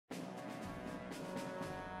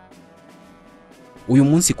uyu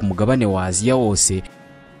munsi ku mugabane wa Aziya wose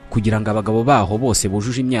kugira ngo abagabo baho bose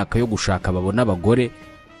bujuje imyaka yo gushaka babona abagore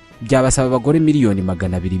byabasaba abagore miliyoni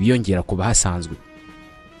 200 biyongera ku bahasanzwe.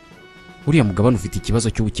 Uriya mugabane ufite ikibazo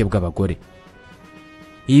cy'ubuke bw'abagore.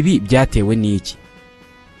 Ibi byatewe n'iki?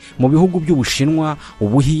 Mu bihugu by'Ubushinwa,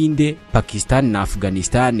 Ubuhinde, Pakistan na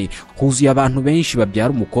Afghanistan huzuye abantu benshi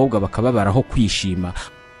babyara umukobwa bakababaraho kwishima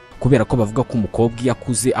kubera ko bavuga ko umukobwa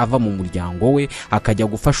yakuze ava mu muryango we akajya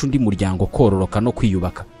gufasha undi muryango kororoka no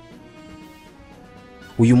kwiyubaka.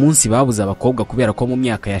 Uyu munsi babuze abakobwa kubera ko mu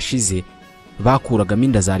myaka yashize bakuragamo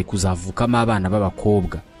inda zari kuzavukamo abana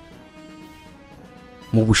b'abakobwa.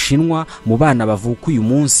 Mu Bushinwa mu bana bavuka uyu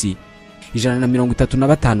munsi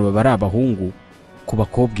 135 baba ari abahungu ku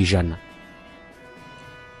bakobwa 100.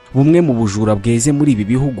 Bumwe mu bujura bweze muri ibi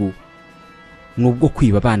bihugu nubwo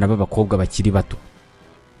kwiba abana b'abakobwa bakiri bato.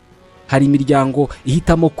 Hari imiryango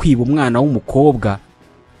ihitamo kwiba umwana w'umukobwa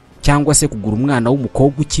cyangwa se kugura umwana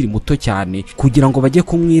w'umukobwa ukiri muto cyane kugira ngo bajye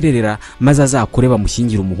kumwirerera maze azakure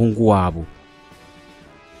bamushyingira umuhungu wabo.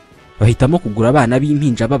 Bahitamo kugura abana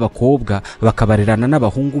b'impinja b'abakobwa bakabarerana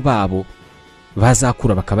n'abahungu babo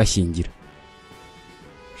bazakura bakabashyingira.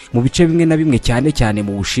 Mu bice bimwe na bimwe cyane cyane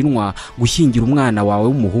mu Bushinwa gushyingira umwana wawe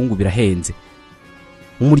w'umuhungu birahenze.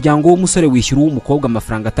 Umuryango w'umusore wishyura uw'umukobwa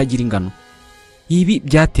amafaranga atagira ingano. Ibi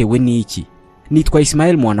byatewe n'iki? Nitwa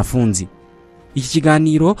Ismael Mwanafunzi. Iki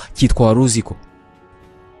kiganiro cyitwa Waruziko.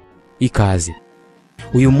 Ikaze.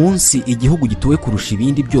 Uyu munsi igihugu gituwe kurusha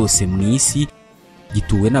ibindi byose mu isi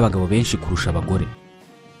gituwe n'abagabo benshi kurusha abagore.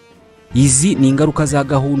 Izi ni ingaruka za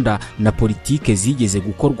gahunda na politike zigeze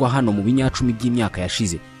gukorwa hano mu binyacumi by'imyaka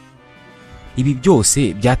yashize. Ibi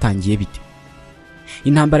byose byatangiye bite?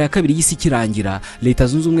 Intambara ya kabiri y'isi kirangira, Leta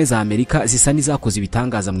Zunze Ubumwe za Amerika zisa n'izakoze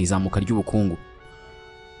ibitangaza mu izamuka ry'ubukungu.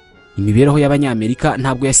 Imibereho y'Abanyamerika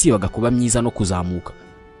ntabwo yasibaga kuba myiza no kuzamuka.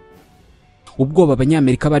 Ubwoba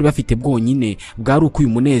Abanyamerika bari bafite bwonyine bwari uko uyu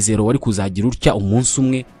munezero wari kuzagira utya umunsi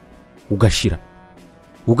umwe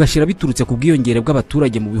ugashira biturutse ku bwiyongere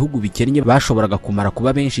bw'abaturage mu bihugu bikennye bashoboraga kumara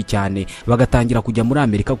kuba benshi cyane bagatangira kujya muri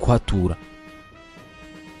Amerika kuhatura.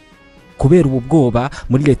 Kubera ubu bwoba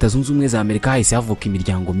muri Leta Zunze Ubumwe za Amerika hahise havuka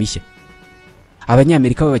imiryango mishya.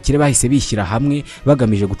 Abanyamerika b'abakire bahise bishyira hamwe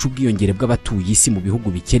bagamije guca ubwiyongere bw'abatuye isi mu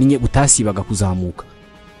bihugu bikennye butasibaga kuzamuka.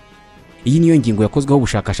 Iyi niyo ngingo yakozweho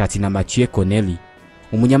ubushakashatsi na Mathieu Connelly,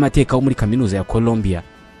 umunyamateka wo muri kaminuza ya Columbia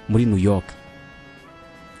muri New York.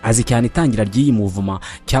 Azi cyane itangira ry'iyi muvuma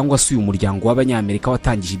cyangwa se uyu muryango w'Abanyamerika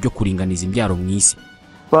watangije ibyo kuringaniza imbyaro mu isi.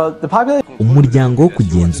 Umuryango wo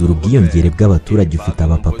kugenzura ubwiyongere bw'abaturage ufite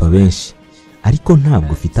abapapa benshi ariko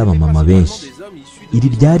ntabwo ufite abamama benshi. Iri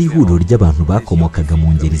ryari ihuriro ry'abantu bakomokaga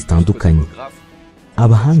mu ngeri zitandukanye.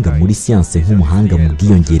 Abahanga muri siyanse nk'umuhanga mu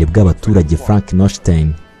bwiyongere bw'abaturage Frank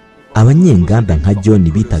Nostein, abanyenganda nka John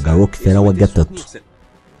bitaga Rockefeller wa gatatu.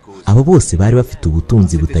 Abo bose bari bafite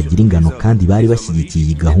ubutunzi butagira ingano kandi bari bashyigikiye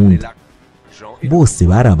iyi gahunda. Bose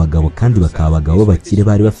bari abagabo kandi bakaba abagabo bakire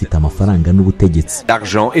bari bafite amafaranga n'ubutegetsi.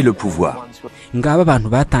 Ngaba abantu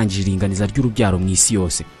batangije iringaniza ry'urubyaro mu isi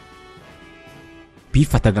yose.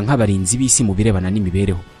 Bifataga nk'abarinzi b'isi mu birebana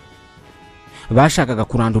n'imibereho. Bashakaga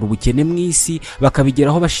kurandura ubukene mu isi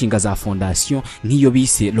bakabigeraho bashinga za fondation nk'iyo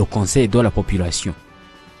bise le Conseil de la Population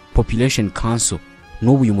Council.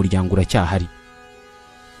 N'ubu uyu muryango uracyahari.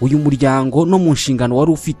 Uyu muryango no mu nshingano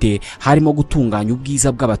wari ufite harimo gutunganya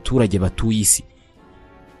ubwiza bw'abaturage batuye isi.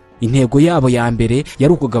 Intego yabo ya mbere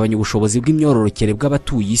yari ukugabanya ubushobozi bw'imyororokere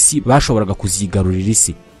bw'abatuye isi bashoboraga kuzigarurira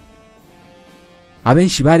isi.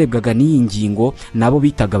 Abenshi barebwaga n'iyi ngingo nabo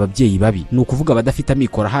bitaga ababyeyi babi, ni ukuvuga badafite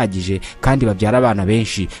amikoro ahagije kandi babyara abana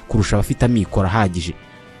benshi kurusha abafite amikoro ahagije.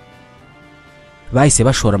 Bahise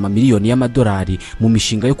bashora amamiliyoni y'amadolari mu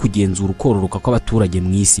mishinga yo kugenzura ukororoka kw'abaturage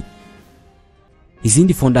mu isi.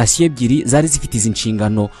 Izindi fondasiyo ebyiri zari zifite izi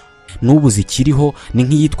nshingano n'ubu zikiriho ni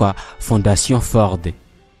nk'iyitwa Fondation Ford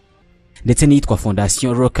ndetse n'iyitwa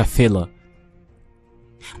Fondation Rockefeller.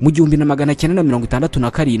 Mu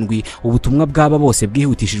 1967 ubutumwa bw'aba bose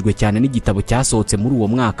bwihutishijwe cyane n'igitabo cyasohotse muri uwo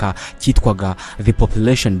mwaka cyitwaga The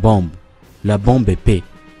Population Bomb, La Bombe P.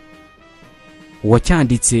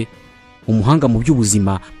 Uwacyanditse umuhanga mu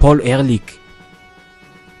by'ubuzima Paul Ehrlich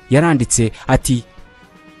yaranditse ati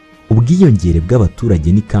ubwiyongere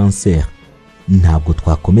bw'abaturage ni kanseri. Ntabwo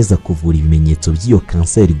twakomeza kuvura ibimenyetso by'iyo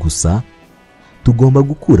kanseri gusa, tugomba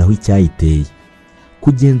gukuraho icyayiteye.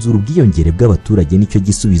 Kugenzura ubwiyongere bw'abaturage nicyo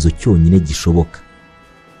gisubizo cyonyine gishoboka.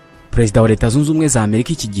 Perezida wa Leta Zunze Ubumwe za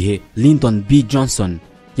Amerika iki gihe Lyndon B. Johnson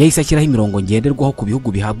yahise ashyiraho imirongo ngenderwaho ku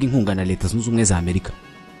bihugu bihabwa inkunga na Leta Zunze Ubumwe za Amerika.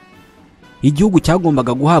 Igihugu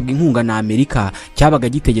cyagombaga guhabwa inkunga na Amerika cyabaga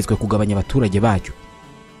gitegetswe kugabanya abaturage bacyo.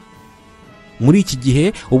 Muri iki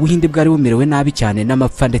gihe ubuhinde bwari bumerewe nabi cyane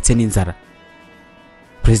n'amapfa ndetse n'inzara.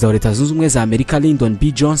 Perezida wa Leta Zunze Ubumwe za Amerika Lyndon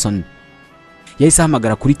B. Johnson yahise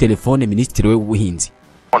ahamagara kuri telefone minisitiri we w'ubuhinzi.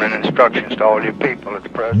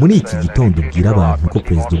 Muri iki gitondo ubwira abantu ko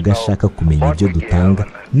perezida ubwo ashaka kumenya ibyo dutanga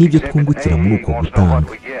n'ibyo twungukira muri uko gutanga.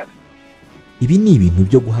 Ibi ni ibintu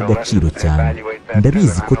byo guha agaciro cyane.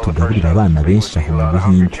 Ndabizi ko tugaburira abana benshi aho mu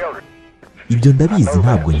Buhinde. Ibyo ndabizi,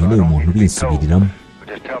 ntabwo nkeneye umuntu ubinsubiriramo.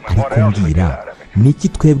 Ariko mbwira, ni iki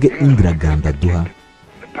twebwe Ingiraganda aduha?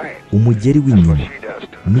 Umugeri w'inyuma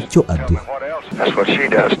nicyo aduha.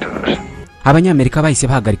 Abanyamerika bahise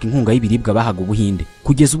bahagarika inkunga y'ibiribwa bahaga Ubuhinde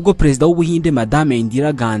kugeza ubwo perezida w'Ubuhinde Madame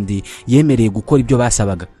Indira Gandhi yemereye gukora ibyo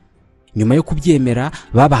basabaga. Nyuma yo kubyemera,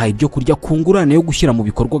 babahaye ibyo kurya ku ngurane yo gushyira mu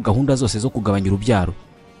bikorwa gahunda zose zo kugabanya urubyaro.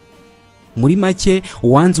 Muri make,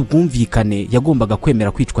 uwanze ubwumvikane yagombaga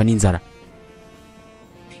kwemera kwicwa n'inzara.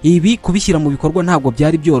 Ibi kubishyira mu bikorwa ntabwo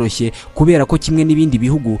byari byoroshye kubera ko kimwe n'ibindi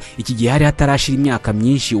bihugu iki gihe hari hatarashira imyaka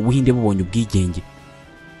myinshi Ubuhinde bubonye ubwigenge.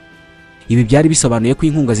 Ibi byari bisobanuye ko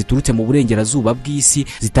inkunga ziturutse mu burengerazuba bw'isi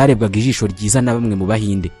zitarebwaga ijisho ryiza na bamwe mu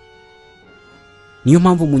Bahinde. Niyo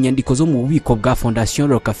mpamvu mu nyandiko zo mu bubiko bwa Fondation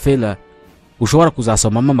Rockefeller ushobora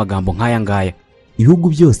kuzasomamo amagambo nk'aya ngaya: ibihugu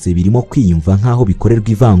byose birimo kwiyumva nk'aho bikorerwa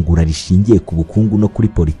ivangura rishingiye ku bukungu no kuri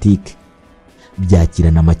politiki.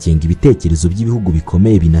 Byakirana amakenga ibitekerezo by'ibihugu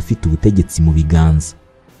bikomeye binafite ubutegetsi mu biganza.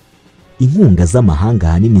 Inkunga z'amahanga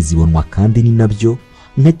ahanini zibonwa kandi ni nabyo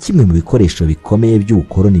nka kimwe mu bikoresho bikomeye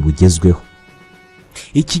by'ubukoloni bugezweho.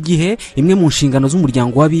 Iki gihe imwe mu nshingano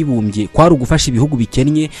z'umuryango w'abibumbye kwari ugufasha ibihugu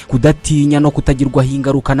bikennye kudatinya no kutagirwaho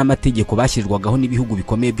ingaruka n'amategeko bashyirwagaho n'ibihugu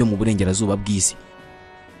bikomeye byo mu burengerazuba bw'isi.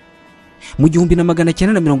 Mu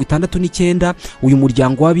 1969 uyu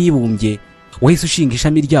muryango w'abibumbye wahise ushinga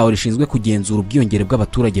ishami ryawo rishinzwe kugenzura ubwiyongere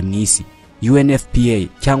bw'abaturage mu isi, UNFPA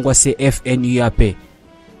cyangwa se FNUAP.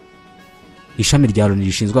 Ishami rya Loni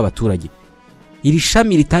rishinzwe abaturage. Iri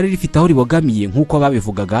shami ritari rifite aho ribogamiye nk'uko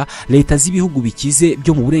babivugaga. Leta z'ibihugu bikize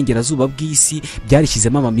byo mu burengerazuba bw'isi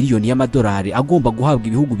byarishyizemo amamiliyoni y'amadolari agomba guhabwa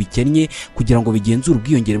ibihugu bikennye kugira ngo bigenzure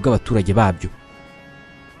ubwiyongere bw'abaturage babyo.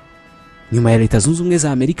 Nyuma ya Leta Zunze Ubumwe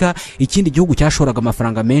za Amerika, ikindi gihugu cyashoraga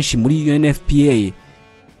amafaranga menshi muri UNFPA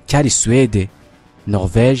cyari Suède,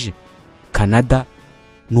 Norvège, Canada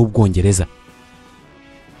n'Ubwongereza.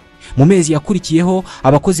 Mu mezi yakurikiyeho,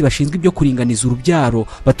 abakozi bashinzwe ibyo kuringaniza urubyaro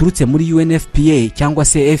baturutse muri UNFPA cyangwa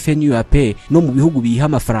se FNUAP no mu bihugu biha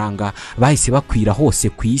amafaranga bahise bakwira hose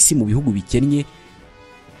ku isi mu bihugu bikennye,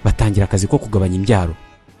 batangira akazi ko kugabanya imbyaro.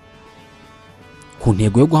 Ku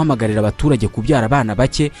ntego yo guhamagarira abaturage kubyara abana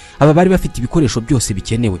bake, aba bari bafite ibikoresho byose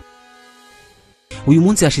bikenewe. Uyu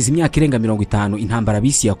munsi hashize imyaka irenga 50 intambara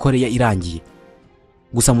bisi ya Korea irangiye.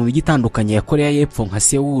 Gusa mu mijyi itandukanye ya Korea y'Epfo nka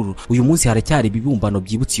Seoul uyu munsi haracyari ibibumbano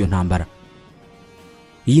byibutse iyo ntambara.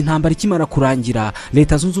 Iyi ntambara ikimara kurangira,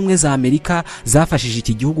 Leta Zunze Ubumwe za Amerika zafashije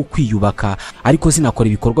iki gihugu kwiyubaka, ariko zinakora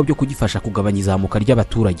ibikorwa byo kugifasha kugabanya izamuka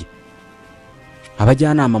ry'abaturage.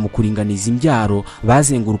 Abajyanama mu kuringaniza imbyaro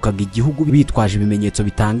bazengurukaga igihugu bitwaje ibimenyetso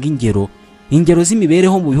bitanga ingero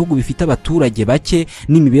z'imibereho mu bihugu bifite abaturage bake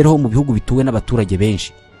n'imibereho mu bihugu bituwe n'abaturage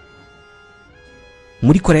benshi.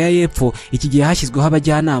 Muri Korea y'Epfo iki gihe hashyizweho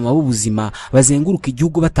abajyanama b'ubuzima bazenguruka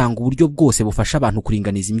igihugu batanga uburyo bwose bufasha abantu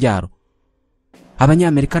kuringaniza imbyaro.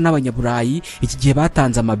 Abanyamerika n'Abanyaburayi iki gihe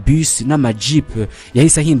batanze amabus n'amajeep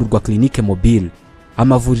yahise ahindurwa clinique mobile,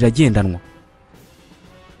 amavuriro agendanwa.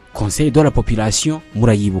 Conseil de la Population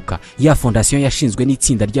murayibuka, ya fondation yashinzwe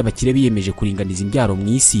n'itsinda ry'abakire biyemeje kuringaniza imbyaro mu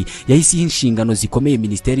isi, yahise inshingano zikomeye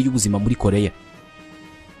Minisiteri y'Ubuzima muri Korea.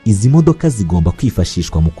 Izi modoka zigomba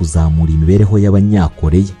kwifashishwa mu kuzamura imibereho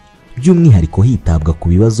y'Abanyakoreya, by'umwihariko hitabwa ku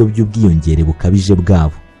bibazo by'ubwiyongere bukabije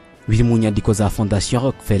bwabo. Biri mu nyandiko za Fondation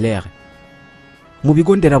Rockefeller. Mu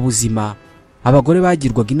bigo nderabuzima, abagore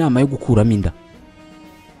bagirwaga inama yo gukuramo inda.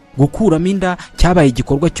 Gukuramo inda cyabaye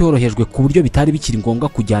igikorwa cyorohejwe ku buryo bitari bikiri ngombwa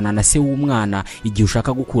kujyana na se w'umwana igihe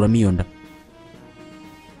ushaka gukuramo iyo nda.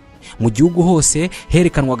 Mu gihugu hose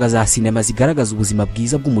herekanwaga za sinema zigaragaza ubuzima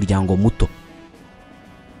bwiza bw'umuryango muto.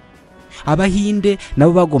 Abahinde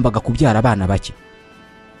nabo bagombaga kubyara abana bake.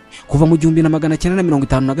 Kuva mu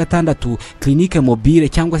 1956 clinique mobile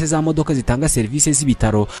cyangwa se za modoka zitanga service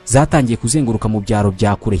z'ibitaro zatangiye kuzenguruka mu byaro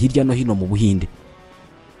bya kure hirya no hino mu Buhinde.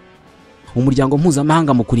 Umuryango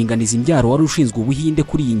mpuzamahanga mu kuringaniza imbyaro wari ushinzwe Ubuhinde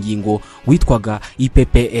kuri iyi ngingo witwaga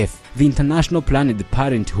IPPF, the International Planned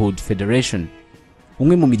Parenthood Federation,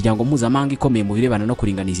 umwe mu miryango mpuzamahanga ikomeye mu birebana no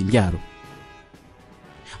kuringaniza imbyaro.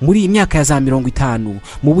 Muri iyi myaka ya za 50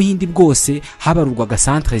 mu Buhinde bwose habarurwaga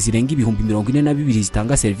centre zirenga 42,000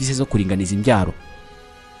 zitanga service zo kuringaniza imbyaro.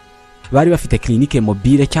 bari bafite clinique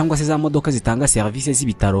mobile cyangwa se za modoka zitanga service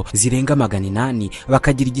z'ibitaro zirenga 800,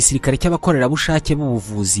 bakagira igisirikare cy'abakorerabushake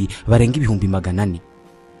b'ubuvuzi barenga 400.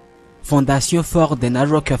 Fondation Ford na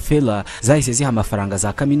Rockefeller zahise ziha amafaranga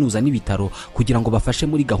za kaminuza n'ibitaro kugira ngo bafashe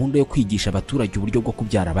muri gahunda yo kwigisha abaturage uburyo bwo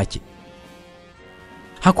kubyara bake.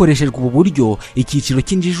 Hakoreshejwe ubu buryo, icyiciro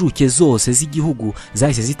cy'injijuke zose z'igihugu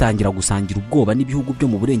zahise zitangira gusangira ubwoba n'ibihugu byo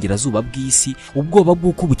mu burengerazuba bw'isi, ubwoba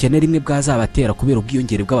bw'uko ubukene rimwe bwazabatera kubera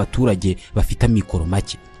ubwiyongere bw'abaturage bafite amikoro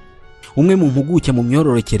make. Umwe mu mpuguke mu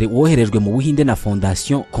myororokere woherejwe mu Buhinde na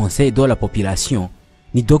Fondation Conseil de la Population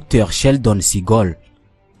ni Dr Sheldon Seagull.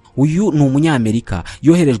 Uyu ni umunyamerika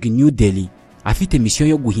yoherejwe i New Delhi afite mission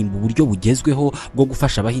yo guhimba uburyo bugezweho bwo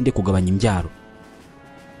gufasha abahinde kugabanya imbyaro.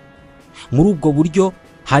 Muri ubwo buryo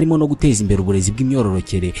harimo no guteza imbere uburezi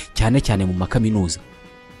bw'imyororokere cyane cyane mu makaminuza.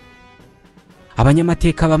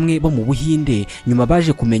 Abanyamateka bamwe bo mu Buhinde nyuma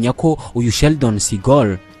baje kumenya ko uyu Sheldon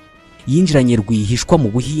Seagull yinjiranye rwihishwa mu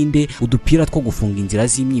Buhinde udupira two gufunga inzira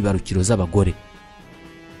z'imyibarukiro z'abagore.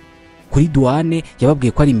 Kuri douane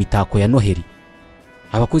yababwiye ko ari imitako ya Noheli.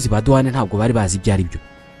 Abakozi ba douane ntabwo bari bazi ibyo ari byo.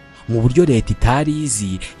 Mu buryo leta itari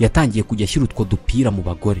izi yatangiye kujya ashyira utwo dupira mu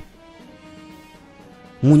bagore.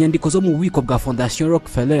 Mu nyandiko zo mu bubiko bwa Fondation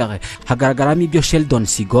Rockefeller hagaragaramo ibyo Sheldon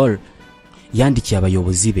Seagull yandikiye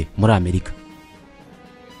abayobozi be muri Amerika.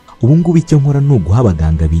 Ubu ngubu icyo nkora ni uguha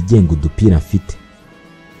abaganga bigenga udupira mfite.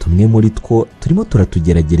 Tumwe muri two turimo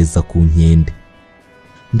turatugerageza ku nkende.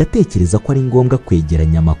 Ndatekereza ko ari ngombwa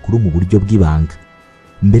kwegeranya amakuru mu buryo bw'ibanga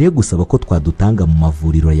mbere yo gusaba ko twadutanga mu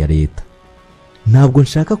mavuriro ya leta. Ntabwo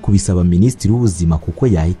nshaka kubisaba Minisitiri w'Ubuzima kuko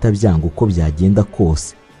yahita byanga uko byagenda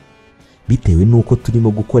kose, bitewe nuko turimo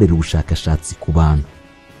gukorera ubushakashatsi ku bantu.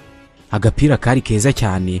 Agapira kari keza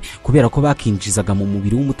cyane kubera ko bakinjizaga mu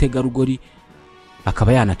mubiri w'umutegarugori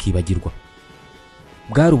akaba yanakibagirwa.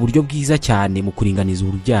 Bwari uburyo bwiza cyane mu kuringaniza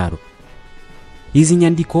urubyaro. Izi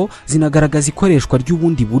nyandiko zinagaragaza ikoreshwa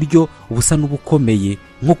ry'ubundi buryo busa n'ubukomeye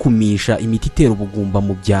nko kumisha imiti itera ubugumba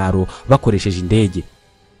mu byaro bakoresheje indege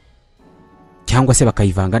cyangwa se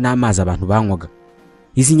bakayivanga n'amazi abantu banywaga.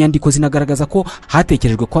 Izi nyandiko zinagaragaza ko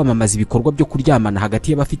hatekerejwe kwamamaza ibikorwa byo kuryamana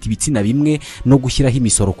hagati y'abafite ibitsina bimwe no gushyiraho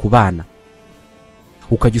imisoro ku bana.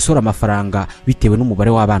 Ukajya usora amafaranga bitewe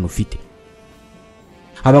n'umubare w'abana ufite.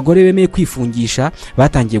 Abagore bemeye kwifungisha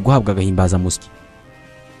batangiye guhabwa agahimbaza musyi.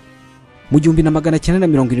 Mu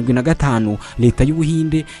 1975 leta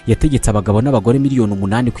y'Ubuhinde yategetse abagabo n'abagore 8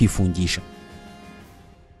 miliyoni kwifungisha.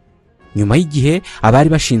 Nyuma y'igihe abari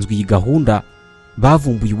bashinzwe iyi gahunda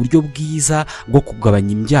bavumbuye uburyo bwiza bwo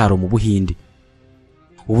kugabanya imbyaro mu Buhinde.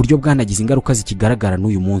 Uburyo bwanagize ingaruka zikigaragara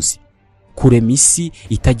n'uyu munsi: kurema isi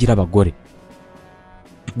itagira abagore,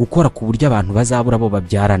 gukora ku buryo abantu bazabura bo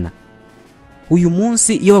babyarana. Uyu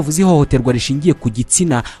munsi iyo bavuze ihohoterwa rishingiye ku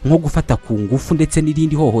gitsina nko gufata ku ngufu ndetse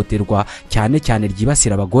n'irindi hohoterwa cyane cyane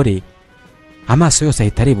ryibasira abagore, amaso yose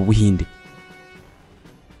ahita areba Ubuhinde.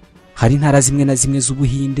 Hari intara zimwe na zimwe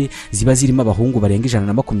z'Ubuhinde ziba zirimo abahungu barenga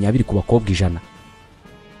 120 ku bakobwa 100.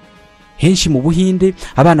 Henshi mu Buhinde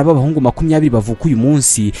abana b'abahungu 20 bavuka uyu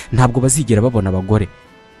munsi ntabwo bazigera babona abagore.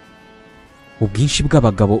 Ubwinshi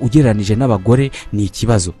bw'abagabo ugereranije n'abagore ni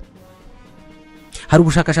ikibazo. Hari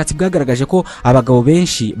ubushakashatsi bwagaragaje ko abagabo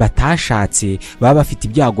benshi batashatse baba bafite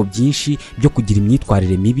ibyago byinshi byo kugira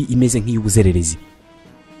imyitwarire mibi imeze nk'iy'ubuzererezi.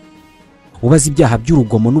 Ubaza ibyaha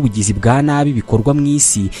by'urugomo n'ubugizi bwa nabi bikorwa mu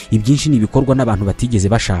isi, ibyinshi ni ibikorwa n'abantu batigeze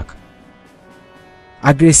bashaka.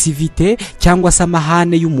 Agresivite cyangwa se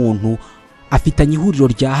amahane y'umuntu afitanye ihuriro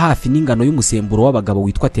rya hafi n'ingano y'umusemburo w'abagabo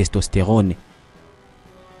witwa testosterone.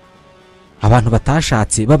 Abantu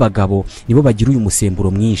batashatse b'abagabo nibo bagira uyu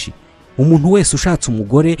musemburo mwinshi. Umuntu wese ushatse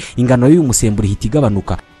umugore ingano y'uyu musemburo ihita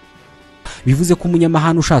igabanuka. Bivuze ko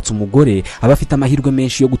umunyamahane ushatse umugore aba afite amahirwe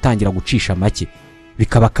menshi yo gutangira gucisha make,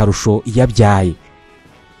 bikaba karusho yabyaye.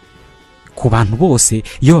 Ku bantu bose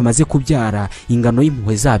iyo bamaze kubyara ingano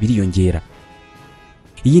y'impuhwe zabo iriyongera.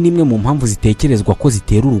 Iyi ni imwe mu mpamvu zitekerezwa ko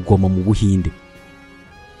zitera urugomo mu Buhinde.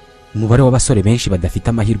 Umubare w'abasore benshi badafite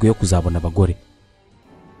amahirwe yo kuzabona abagore.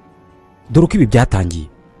 Dore uko ibi byatangiye.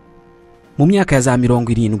 Mu myaka ya za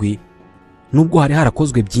 70 nubwo hari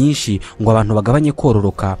harakozwe byinshi ngo abantu bagabanye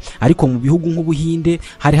kororoka, ariko mu bihugu nk'Ubuhinde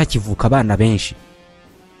hari hakivuka abana benshi.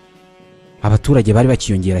 Abaturage bari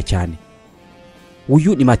bakiyongera cyane.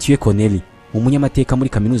 Uyu ni Mathieu Connelly, umunyamateka muri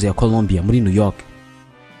kaminuza ya Columbia muri New York.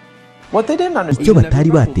 Icyo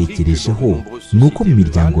batari batekerejeho ni uko mu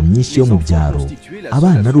miryango myinshi yo mu byaro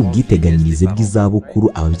abana ari ubwiteganyirize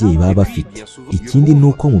bw'izabukuru ababyeyi baba bafite. Ikindi ni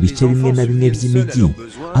uko mu bice bimwe na bimwe by'imijyi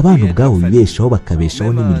abana ubwabo bibeshaho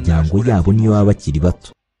bakabeshaho n'imiryango yabo niyo baba bakiri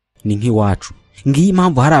bato. Ni nk'iwacu. Ngiyi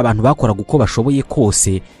impamvu hari abantu bakoraga uko bashoboye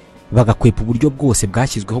kose bagakwepa uburyo bwose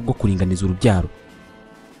bwashyizweho bwo kuringaniza urubyaro.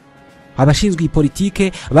 Abashinzwe iyi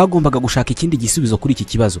politike bagombaga gushaka ikindi gisubizo kuri iki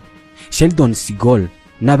kibazo. Sheldon Seagull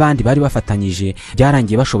n'abandi bari bafatanyije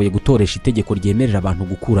byarangiye bashoboye gutoresha itegeko ryemerera abantu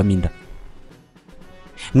gukuramo inda.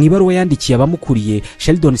 Mu ibaruwa yandikiye abamukuriye,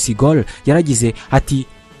 Sheldon Seagull yaragize ati,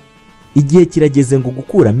 igihe kirageze ngo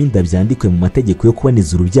gukuramo inda byandikwe mu mategeko yo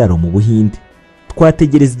kuboneza urubyaro mu Buhinde.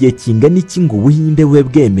 Twategereza igihe kingana iki ngo Ubuhinde bube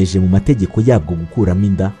bwemeje mu mategeko yabwo gukuramo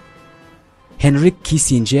inda? Henry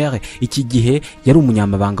Kissinger iki gihe yari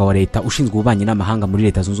umunyamabanga wa leta ushinzwe ububanyi n'amahanga muri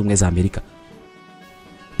Leta Zunze Ubumwe za Amerika.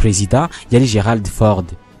 Perezida yari Gerald Ford.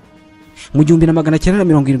 Mu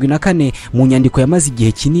 1974 mu nyandiko yamaze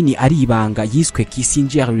igihe kinini ari ibanga yiswe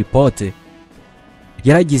Kissinger Report,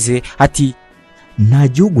 yaragize ati, nta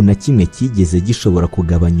gihugu na kimwe kigeze gishobora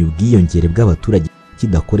kugabanya ubwiyongere bw'abaturage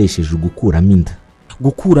kidakoresheje gukuramo inda.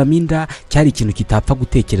 Gukuramo inda cyari ikintu kitapfa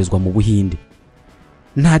gutekerezwa mu Buhinde.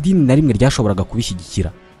 Nta dini na rimwe ryashoboraga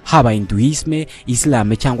kubishyigikira, haba Hinduisme,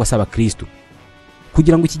 Islam cyangwa se Abakristo.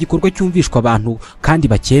 Kugira ngo iki gikorwa cyumvishwe abantu kandi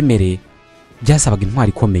bacyemere, byasabaga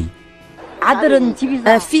intwari ikomeye.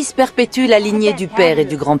 Un fils perpétue la lignée du père et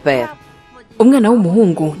du grand-père. Umwana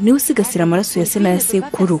w'umuhungu niwe usigasira amaraso ya se na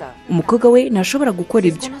sekuru. Umukobwa we ntashobora gukora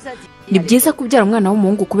ibyo. Ni byiza kubyara umwana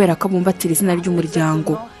w'umuhungu kubera ko abumbatira izina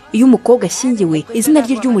ry'umuryango. Iyo umukobwa ashyingiwe, izina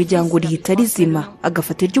rye ry'umuryango rihita rizima,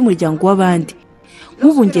 agafata iry'umuryango w'abandi.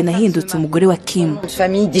 Nk'ubu njye nahindutse umugore wa Kim.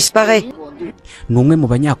 Ni umwe mu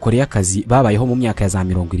banyakoreyakazi babayeho mu myaka ya za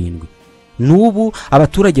 70. N'ubu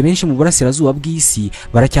abaturage benshi mu burasirazuba bw'isi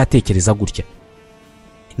baracyatekereza gutya.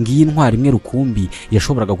 Ngiyi intwari imwe rukumbi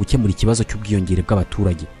yashoboraga gukemura ikibazo cy'ubwiyongere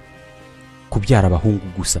bw'abaturage: kubyara abahungu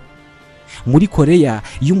gusa. Muri Koreya,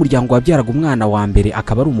 iyo umuryango wabyaraga umwana wa mbere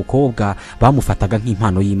akaba ari umukobwa, bamufataga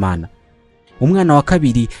nk'impano y'Imana. Umwana wa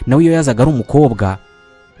kabiri nawe iyo yazaga ari umukobwa,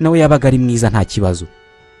 nawe yabaga ari mwiza nta kibazo.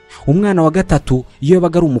 Umwana wa gatatu iyo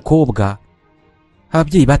yabaga ari umukobwa,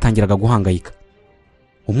 ababyeyi batangiraga guhangayika.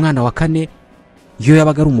 Umwana wa kane iyo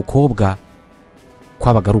yabaga ari umukobwa,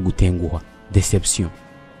 kwabaga ari ugutenguha, deception.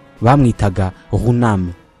 Bamwitaga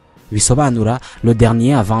runam, bisobanura le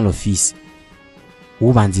dernier avant le fils,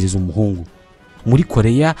 ubanziriza umuhungu. Muri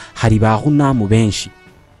Koreya hari ba runam benshi.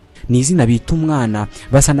 Ni izina bita umwana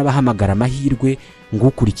basa n'abahamagara amahirwe ngo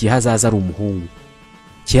ukurikiye hazaza ari umuhungu.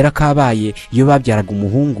 Kera kabaye iyo babyaraga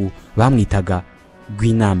umuhungu bamwitaga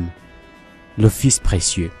gwinam, le fils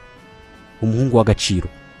précieux, umuhungu w'agaciro.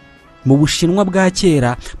 Mu Bushinwa bwa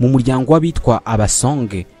kera, mu muryango w'abitwa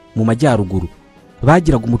abasonge mu majyaruguru,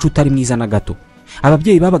 bagiraga umuco utari mwiza na gato.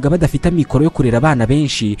 Ababyeyi babaga badafite amikoro yo kurera abana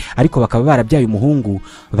benshi, ariko bakaba barabyaye umuhungu,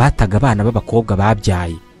 bataga abana b'abakobwa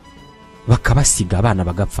babyaye bakabasiga abana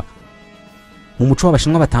bagapfa. Mu muco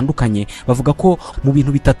w'Abashinwa batandukanye bavuga ko mu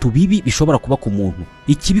bintu bitatu bibi bishobora kuba ku muntu,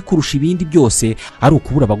 ikibi kurusha ibindi byose ari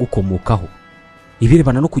ukubura abagukomokaho.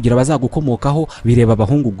 Ibirebana no kugira abazagukomokaho bireba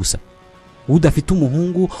abahungu gusa. Udafite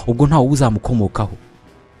umuhungu ubwo ntawe uzamukomokaho.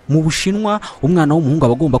 Mu Bushinwa, umwana w'umuhungu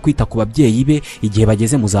aba agomba kwita ku babyeyi be igihe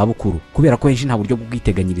bageze mu za bukuru, kubera ko benshi nta buryo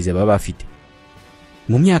bw'ubwiteganyirize baba bafite.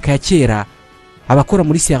 Mu myaka ya kera, abakora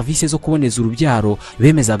muri serivisi zo kuboneza urubyaro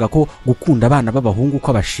bemezaga ko gukunda abana b'abahungu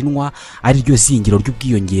kw'Abashinwa ari ryo zingiro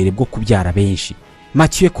ry'ubwiyongere bwo kubyara benshi.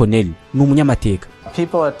 Mathieu Connell ni umunyamateka.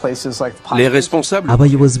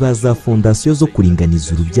 Abayobozi ba za fondasiyo zo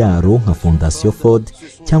kuringaniza urubyaro nka Fondation Ford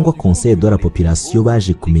cyangwa Conseil de la Population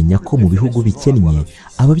baje kumenya ko mu bihugu bikennye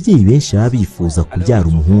ababyeyi benshi baba bifuza kubyara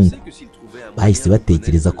umuhungu. Bahise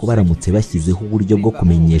batekereza ko baramutse bashyizeho uburyo bwo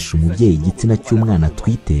kumenyesha umubyeyi igitsina cy'umwana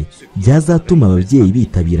atwite, byazatuma ababyeyi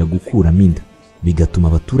bitabira gukuramo inda, bigatuma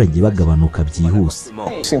abaturage bagabanuka byihuse.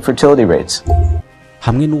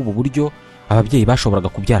 Hamwe n'ubu buryo, ababyeyi bashoboraga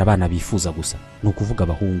kubyara abana bifuza gusa, ni ukuvuga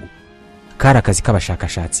abahungu. Kari akazi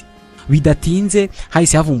k'abashakashatsi. Bidatinze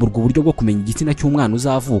hahise havumburwa uburyo bwo kumenya igitsina cy'umwana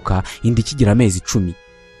uzavuka inda ikigira amezi 10.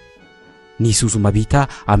 Ni isuzuma bita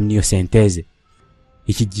amniosynthèse.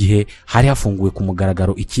 Iki gihe hari hafunguwe ku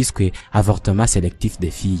mugaragaro ikiswe avortement sélectif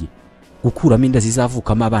des filles, gukuramo inda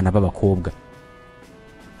zizavukamo abana b'abakobwa.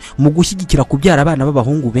 Mu gushyigikira kubyara abana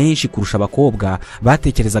b'abahungu benshi kurusha abakobwa,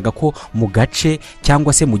 batekerezaga ko mu gace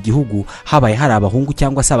cyangwa se mu gihugu habaye hari abahungu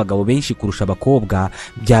cyangwa se abagabo benshi kurusha abakobwa,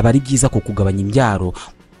 byaba ari byiza ko kugabanya imbyaro,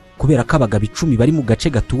 kubera ko abagabo 10 bari mu gace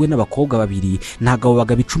gatuwe n'abakobwa 2, ntabwo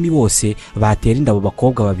abagabo 10 bose batera inda abo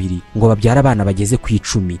bakobwa 2 ngo babyara abana bageze ku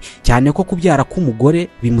 10, cyane ko kubyara k'umugore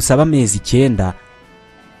bimusaba amezi 9,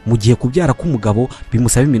 mu gihe kubyara k'umugabo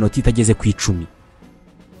bimusaba iminota itageze ku 10.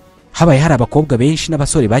 Habaye hari abakobwa benshi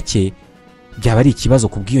n'abasore bake, byaba ari ikibazo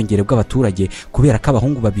ku bwiyongere bw'abaturage, kubera ko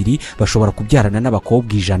abahungu 2 bashobora kubyarana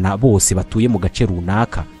n'abakobwa 100 bose batuye mu gace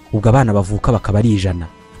runaka, ubwo abana bavuka bakaba ari 100.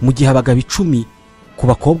 Mu gihe abagabo 10 ku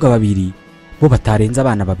bakobwa babiri bo batarenze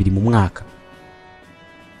abana babiri mu mwaka.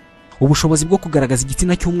 Ubushobozi bwo kugaragaza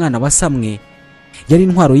igitsina cy'umwana wasamwe yari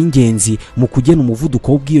intwaro y'ingenzi mu kugena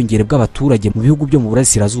umuvuduko w'ubwiyongere bw'abaturage mu bihugu byo mu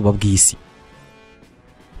burasirazuba bw'isi.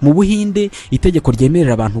 Mu Buhinde itegeko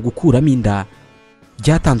ryemerera abantu gukuramo inda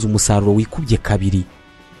ryatanze umusaruro wikubye kabiri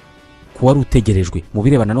ku wari utegerejwe mu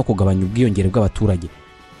birebana no kugabanya ubwiyongere bw'abaturage.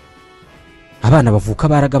 Abana bavuka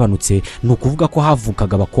baragabanutse, ni ukuvuga ko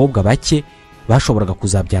havukaga abakobwa bake bashoboraga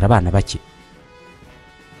kuzabyara abana bake.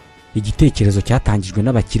 Igitekerezo cyatangijwe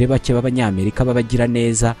n'abakire bake b'Abanyamerika b'abagira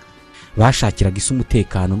neza bashakiraga isi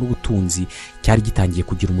umutekano n'ubutunzi cyari gitangiye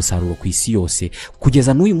kugira umusaruro ku isi yose.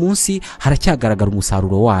 Kugeza n'uyu munsi haracyagaragara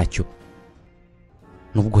umusaruro wacyo,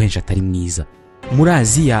 nubwo henshi atari mwiza. Muri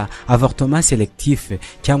Aziya, avortement selectif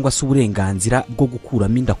cyangwa se uburenganzira bwo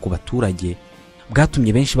gukuramo inda ku baturage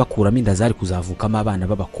bwatumye benshi bakuramo inda zari kuzavukamo abana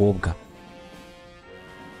b'abakobwa,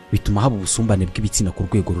 bituma haba ubusumbane bw'ibitsina ku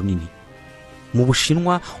rwego runini. Mu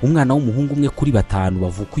Bushinwa, umwana w'umuhungu umwe kuri 5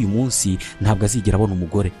 bavuka uyu munsi ntabwo azigera abona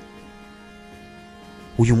umugore.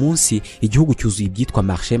 Uyu munsi igihugu cyuzuye ibyitwa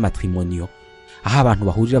marché matrimonial, aho abantu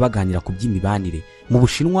bahurira baganira ku by'imibanire. Mu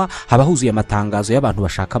Bushinwa haba huzuye amatangazo y'abantu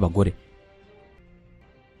bashaka abagore.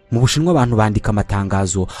 Mu Bushinwa abantu bandika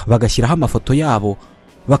amatangazo bagashyiraho amafoto yabo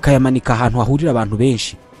bakayamanika ahantu hahurira abantu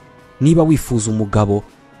benshi. Niba wifuza umugabo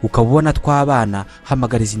ukabona tw'abana,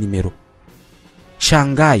 hamagara izi nimero.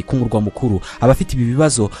 Shanghai ku murwa mukuru, abafite ibi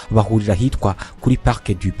bibazo bahurira hitwa kuri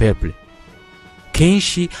Parc du Peuple.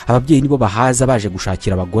 Kenshi ababyeyi nibo bahaza baje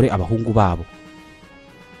gushakira abagore abahungu babo.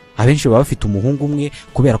 Abenshi baba bafite umuhungu umwe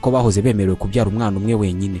kubera ko bahoze bemerewe kubyara umwana umwe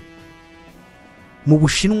wenyine. Mu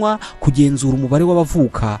Bushinwa kugenzura umubare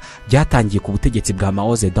w'abavuka byatangiye ku butegetsi bwa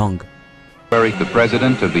Mao Zedong. The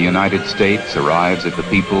President of the United States arrives at the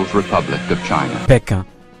People's Republic of China. Pekin,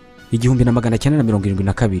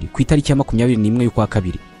 1972 ku itariki ya 21 y'ukwa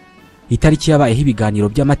kabiri. Itariki yabayeho ibiganiro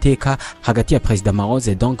by'amateka hagati ya Perezida Mao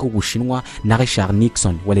Zedong w'Ubushinwa na Richard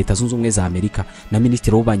Nixon wa Leta Zunze Ubumwe za Amerika na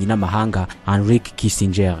Minisitiri w'Ububanyi n'Amahanga Henry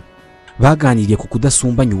Kissinger. Baganiriye ku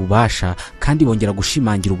kudasumbanya ububasha kandi bongera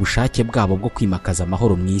gushimangira ubushake bwabo bwo kwimakaza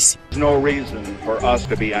amahoro mu isi.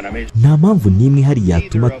 Nta mpamvu n'imwe ihari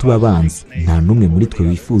yatuma tuba abanzi. Nta n'umwe muri twe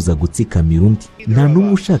wifuza gutsikamira undi. Nta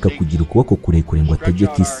n'umwe ushaka kugira ukuboko kurekure ngo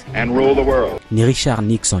ategeke isi. Ni Richard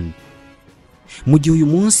Nixon. Mu gihe uyu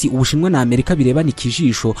munsi Ubushinwa na Amerika birebana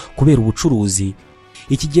ikijisho kubera ubucuruzi,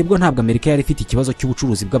 iki gihe bwo ntabwo Amerika yari ifite ikibazo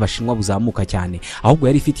cy'ubucuruzi bw'Abashinwa buzamuka cyane, ahubwo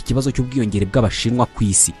yari ifite ikibazo cy'ubwiyongere bw'Abashinwa ku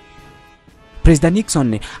isi. Perezida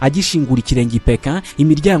Nixon agishingura ikirenge i Pekin,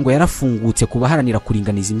 imiryango yarafungutse ku baharanira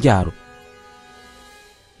kuringaniza imbyaro.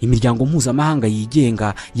 Imiryango mpuzamahanga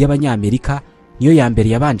yigenga y'Abanyamerika niyo ya mbere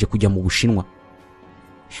yabanje kujya mu Bushinwa.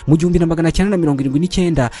 Mu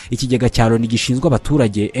 1979 ikigega cya Loni gishinzwe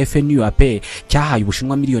abaturage FNUAP cyahaye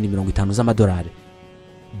Ubushinwa miliyoni 50 z'amadolari.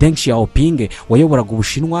 Deng Xiaoping wayoboraga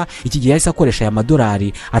Ubushinwa iki gihe yahise akoresha aya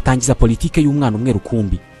madolari atangiza politike y'umwana umwe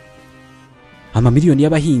rukumbi. Amamiliyoni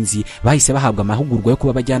y'abahinzi bahise bahabwa amahugurwa yo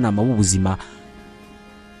kuba abajyanama b'ubuzima,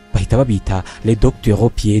 bahita babita les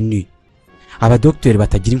docteurs pieds nus, abadoktori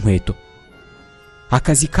batagira inkweto.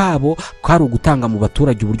 Akazi kabo kari ugutanga mu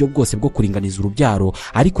baturage uburyo bwose bwo kuringaniza urubyaro,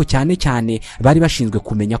 ariko cyane cyane bari bashinzwe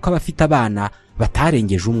kumenya ko abafite abana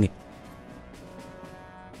batarengeje umwe.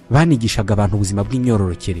 Banigishaga abantu ubuzima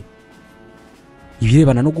bw'imyororokere.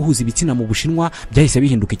 Ibirebana no guhuza ibitsina mu Bushinwa byahise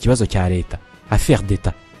bihinduka ikibazo cya leta, affaire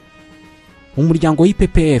d'État. Umuryango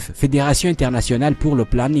w'IPPF, Fédération Internationale pour le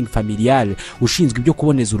Planning Familial, ushinzwe ibyo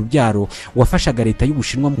kuboneza urubyaro, wafashaga leta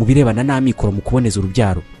y'Ubushinwa mu birebana n'amikoro mu kuboneza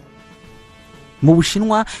urubyaro. Mu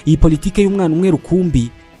Bushinwa iyi politike y'umwana umwe rukumbi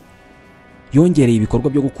yongereye ibikorwa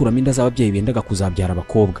byo gukuramo inda z'ababyeyi bendaga kuzabyara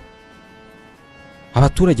abakobwa.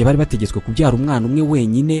 Abaturage bari bategetswe kubyara umwana umwe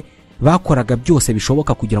wenyine, bakoraga byose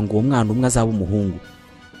bishoboka kugira ngo uwo mwana umwe azabe umuhungu,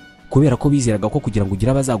 kubera ko bizeraga ko kugira ngo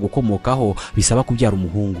ugire abazagukomokaho bisaba kubyara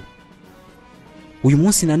umuhungu. Uyu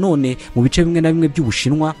munsi nanone mu bice bimwe na bimwe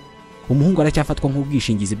by'Ubushinwa umuhungu aracyafatwa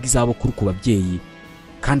nk'ubwishingizi bw'izabukuru ku babyeyi,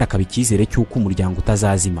 kandi akaba icyizere cy'uko umuryango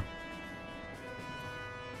utazazima.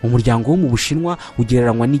 Umuryango wo mu Bushinwa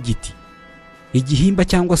ugereranywa n'igiti. Igihimba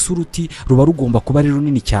cyangwa se uruti ruba rugomba kuba ari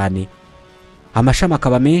runini cyane, amashami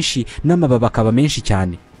akaba menshi n'amababi akaba menshi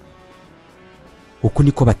cyane. Uku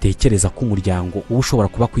niko batekereza ko umuryango uba ushobora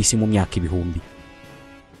kuba ku isi mu myaka ibihumbi.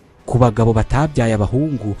 Ku bagabo batabyaye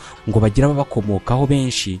abahungu ngo bagira ababakomokaho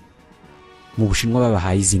benshi, mu Bushinwa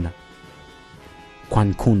babahaye izina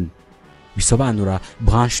Kwankun, bisobanura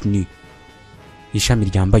branche nue, ishami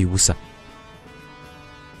ryambaye ubusa.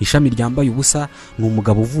 Ishami ryambaye ubusa ni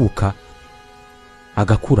umugabo uvuka,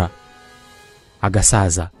 agakura,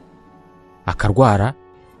 agasaza, akarwara,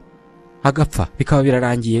 agapfa bikaba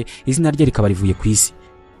birarangiye, izina rye rikaba rivuye ku isi.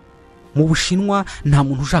 Mu Bushinwa nta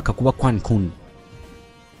muntu ushaka kuba Quan Kun.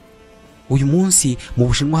 Uyu munsi mu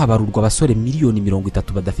Bushinwa habarurwa abasore miliyoni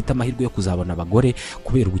 30 badafite amahirwe yo kuzabona abagore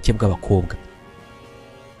kubera ubuke bw'abakobwa.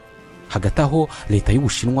 Hagati aho leta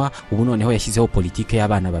y'Ubushinwa ubu noneho yashyizeho politike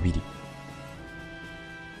y'abana babiri,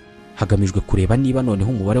 hagamijwe kureba niba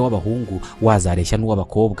noneho umubare w'abahungu wazareshya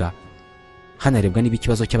n'uw'abakobwa, hanarebwa niba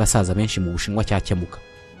ikibazo cy'abasaza benshi mu Bushinwa cyakemuka.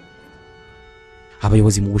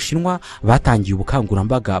 Abayobozi mu Bushinwa batangiye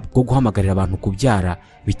ubukangurambaga bwo guhamagarira abantu kubyara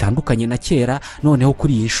bitandukanye na kera, noneho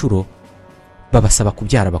kuri iyi nshuro babasaba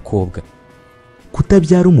kubyara abakobwa.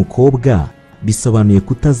 Kutabyara umukobwa bisobanuye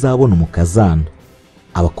kutazabona umukazana.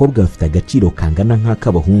 Abakobwa bafite agaciro kangana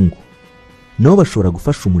nk'ak'abahungu, nabo bashobora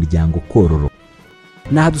gufasha umuryango kororoka.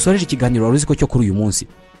 Naha dusoreje ikiganiro Waruziko cyo kuri uyu munsi.